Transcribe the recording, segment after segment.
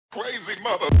Crazy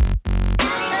mother.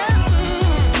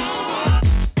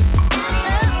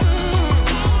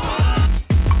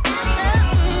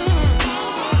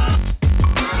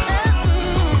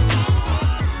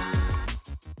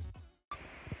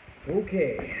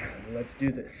 Okay, let's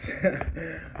do this.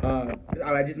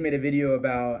 I just made a video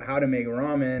about how to make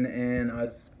ramen, and I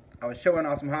was showing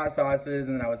off some hot sauces,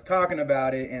 and then I was talking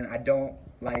about it, and I don't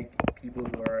like people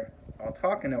who are all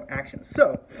talk and no action.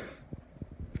 So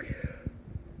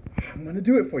I'm gonna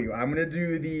do it for you. I'm gonna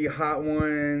do the Hot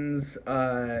Ones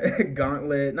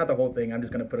gauntlet, not the whole thing. I'm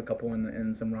just gonna put a couple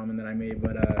in some ramen that I made,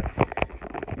 but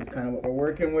here's kind of what we're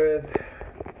working with.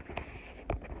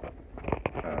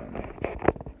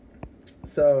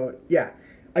 So yeah,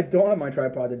 I don't have my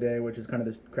tripod today, which is kind of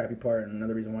this crappy part, and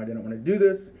another reason why I didn't want to do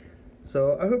this.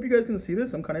 So I hope you guys can see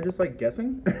this. I'm kind of just like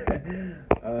guessing.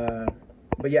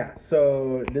 But yeah,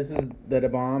 so this is the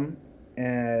Bomb,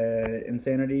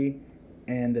 Insanity,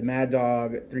 and the Mad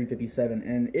Dog 357,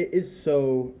 and it is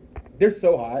so, they're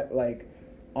so hot. Like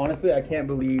honestly, I can't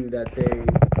believe that they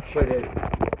put it,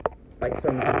 like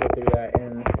so many people through that,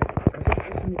 and I'm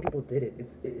surprised so many people did it.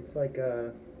 It's like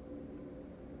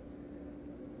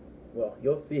well,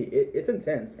 you'll see. It's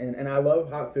intense, and I love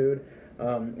hot food.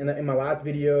 In my last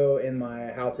video, in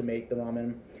my how to make the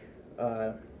ramen,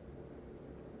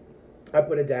 I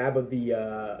put a dab of the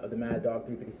Mad Dog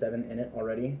 357 in it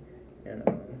already, and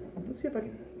let's see if I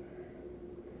can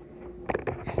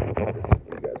show this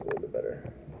for you guys a little bit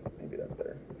better. Maybe that's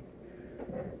better.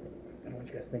 I don't want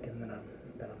you guys thinking that I'm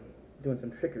doing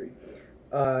some trickery.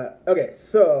 Okay,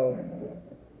 so,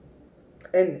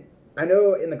 and I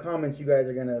know in the comments you guys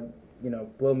are gonna,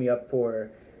 blow me up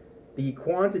for the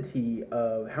quantity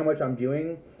of how much I'm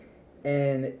doing,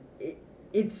 and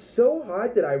it's so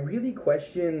hot that I really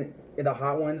question the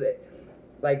Hot Ones.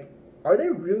 Like, are they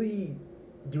really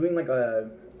doing are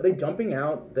they dumping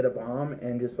out the bomb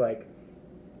and just like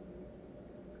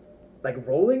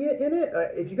rolling it in it?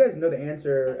 If you guys know the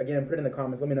answer, again, put it in the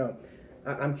comments. Let me know.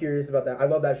 I'm curious about that. I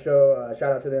love that show.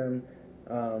 Shout out to them.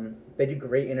 They do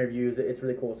great interviews. It's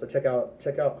really cool. So check out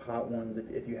Hot Ones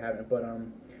if you haven't. But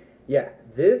yeah,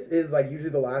 this is like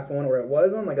usually the last one, or it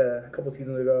was on like a couple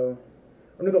seasons ago.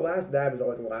 Or no, the last dab is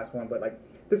always the last one. But like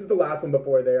this is the last one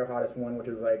before their hottest one, which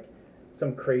is like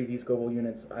some crazy Scoville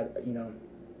units. I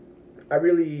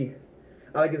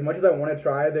like, as much as I want to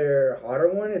try their hotter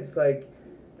one, it's like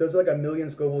there's like a million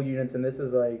Scoville units, and this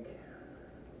is like,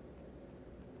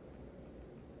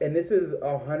 and this is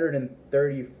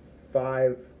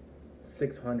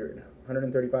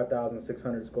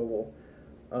 135,600 Scoville.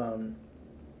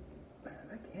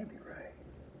 That can't be right.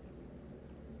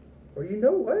 Or you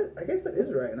know what? I guess that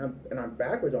is right, and I'm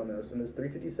backwards on this, and this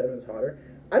 357 is hotter.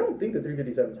 I don't think the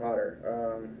 357 is hotter.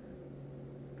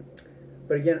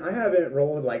 But again, I haven't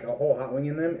rolled like a whole hot wing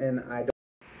in them, and I don't.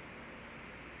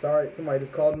 Sorry, somebody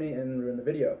just called me and ruined the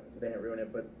video. They didn't ruin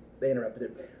it, but they interrupted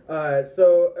it.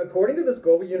 So according to the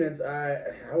Scoville units, I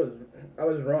was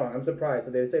wrong. I'm surprised.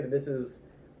 So they say that this is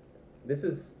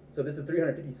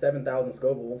 357,000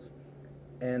 Scovilles,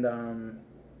 and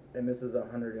this is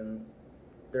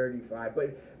 135.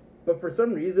 But for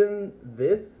some reason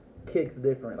this kicks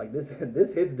different. Like this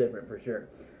hits different for sure.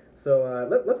 So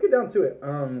let's get down to it.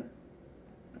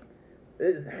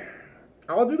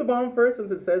 I'll do the bomb first, since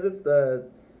it says it's the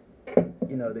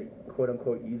the quote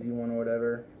unquote easy one or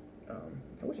whatever. I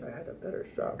wish I had a better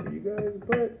shot for you guys,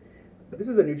 but this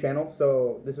is a new channel,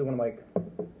 so this is one of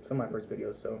some of my first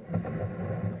videos, so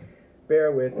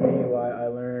bear with me while I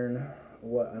learn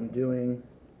what I'm doing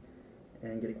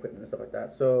and get equipment and stuff like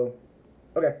that. So,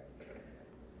 okay,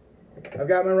 I've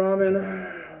got my ramen.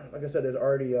 Like I said, there's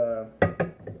already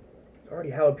it's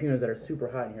already jalapenos that are super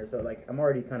hot in here, so like I'm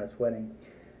already kind of sweating.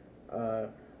 I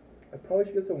probably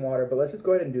should get some water, but let's just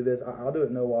go ahead and do this. I'll do it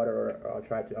no water, or I'll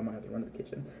try to. I might have to run to the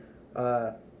kitchen.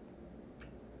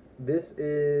 This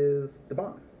is the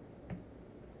bomb.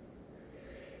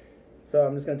 So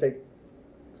I'm just going to take,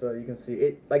 so you can see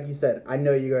it. Like you said, I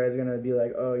know you guys are going to be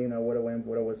like, oh, what a wimp,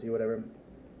 what a wussy, whatever.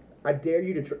 I dare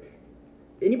you to try.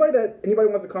 Anybody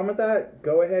wants to comment that,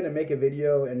 go ahead and make a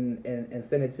video and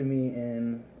send it to me,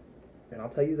 and I'll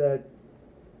tell you that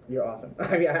you're awesome.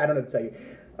 I mean, I don't know what to tell you.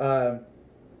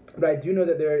 But I do know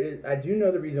that I do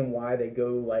know the reason why they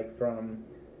go like from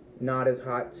not as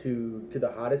hot to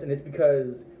the hottest, and it's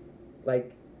because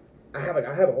like I have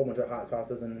a whole bunch of hot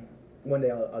sauces, and one day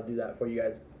I'll do that for you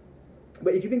guys.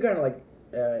 But if you can kind of like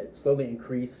slowly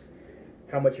increase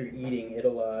how much you're eating,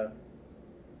 it'll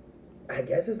I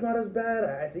guess it's not as bad.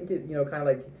 I think it kind of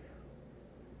like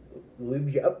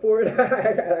lubes you up for it.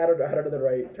 I don't know the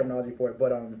right terminology for it,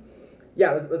 but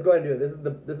yeah, let's go ahead and do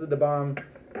it. This is the bomb.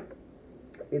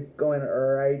 It's going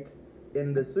right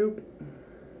in the soup.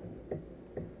 I'm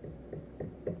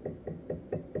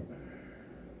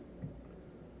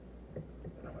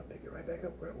gonna pick it right back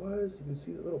up where it was. You can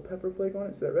see the little pepper flake on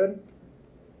it. See that red?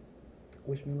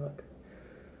 Wish me luck.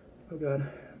 Oh god.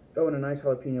 Oh, and a nice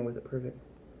jalapeno with it. Perfect.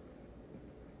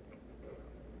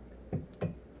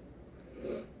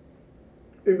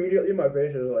 Immediately my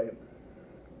face is like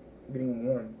getting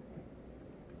warm.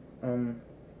 Oh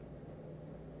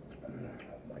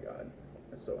my god,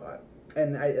 it's so hot.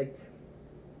 And I like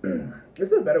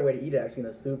this is a better way to eat it actually in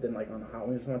the soup than like on the hot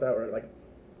wings or something like that, or like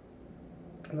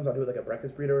sometimes I'll do it like a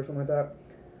breakfast burrito or something like that.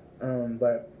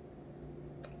 But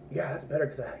yeah, that's better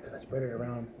because I spread it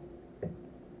around.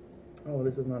 Oh,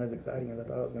 this is not as exciting as I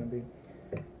thought it was gonna be.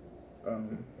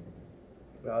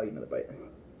 But I'll eat another bite.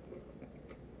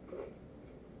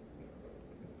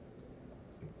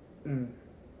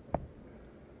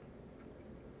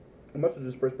 The mustard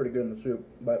just spreads pretty good in the soup,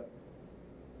 but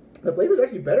the flavor is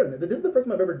actually better. This is the first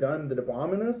time I've ever done the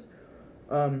bomb in this.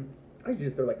 I usually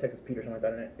just throw like Texas Pete or something like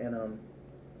that in it, and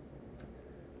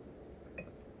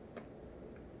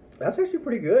that's actually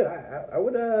pretty good. I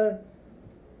would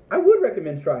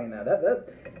recommend trying that. That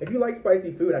if you like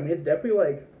spicy food, I mean, it's definitely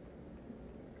like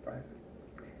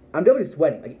I'm definitely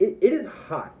sweating. Like it is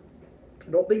hot.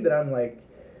 Don't think that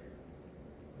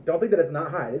it's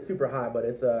not hot. It's super hot, but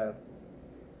it's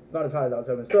not as hot as I was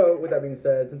hoping. So with that being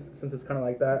said, since it's kind of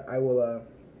like that, I'll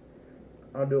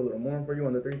do a little more for you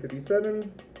on the 357.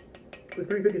 This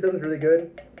 357 is really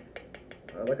good.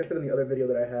 Like I said in the other video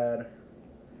that I had,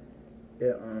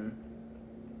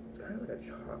 it's kind of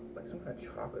like some kind of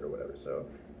chocolate or whatever. So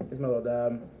here's my little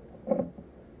dab.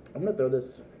 I'm gonna throw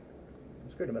this. I'm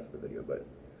scared to mess up the video, but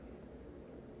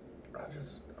I'll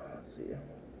just let's see.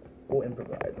 We'll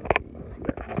improvise and see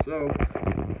what happens. So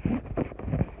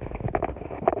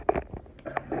I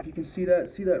don't know if you can see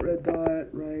that red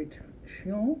dot right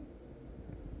here.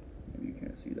 Maybe you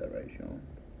can't see that right here.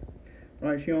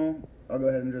 Right here. I'll go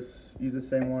ahead and just use the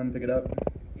same one, pick it up.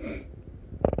 Can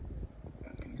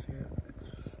you see it?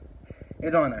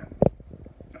 It's on there.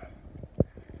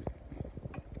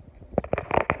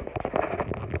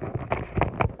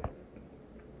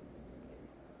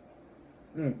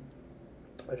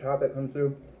 The chop that comes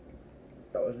through,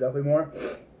 that was definitely more.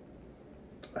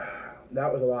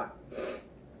 That was a lot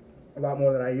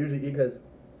more than I usually eat, because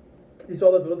you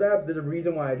saw those little dabs. There's a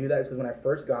reason why I do that. Is because when I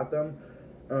first got them,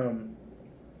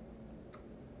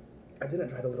 I didn't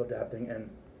try the little dab thing, and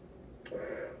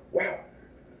wow,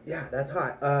 yeah, that's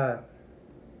hot. I'm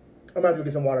gonna have to go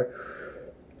get some water.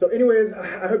 So anyways,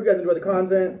 I hope you guys enjoyed the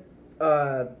content.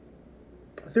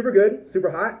 Super good, super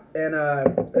hot, and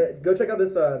go check out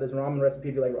this ramen recipe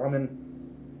if you like ramen.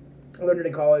 I learned it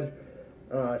in college.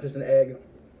 It's just an egg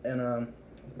and a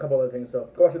couple other things. So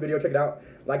go watch the video, check it out,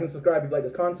 like and subscribe if you like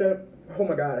this content. Oh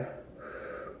my god.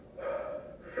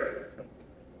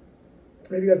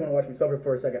 Maybe you guys want to watch me suffer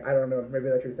for a second. I don't know. Maybe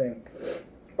that's your thing.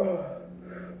 Oh.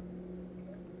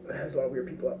 There's a lot of weird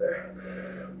people out there.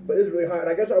 But it's really hot, and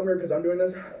I guess I'm weird because I'm doing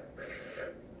this.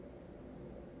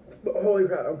 But holy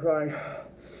crap, I'm crying.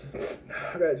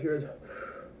 I got tears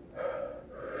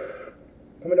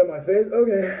coming down my face.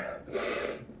 Okay.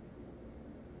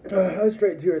 Those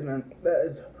straight tears, man. That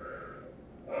is.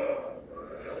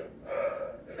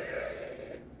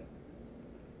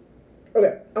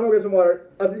 Okay, I'm gonna get some water.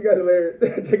 I'll see you guys later.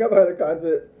 Check out my other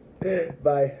content.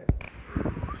 Bye.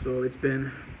 So it's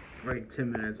been like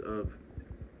 10 minutes of.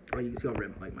 Like you can see how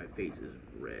red like my face is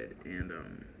red, and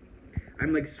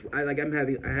I'm like I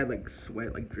had like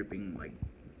sweat like dripping, like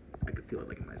I could feel it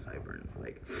like in my sideburns,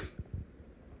 like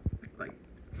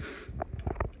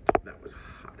that was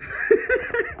hot.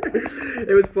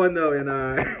 It was fun though, and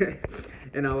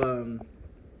and I'll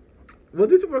we'll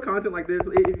do some more content like this.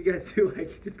 If you guys do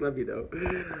like, just let me know.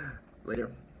 Later.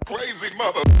 Crazy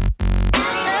mother.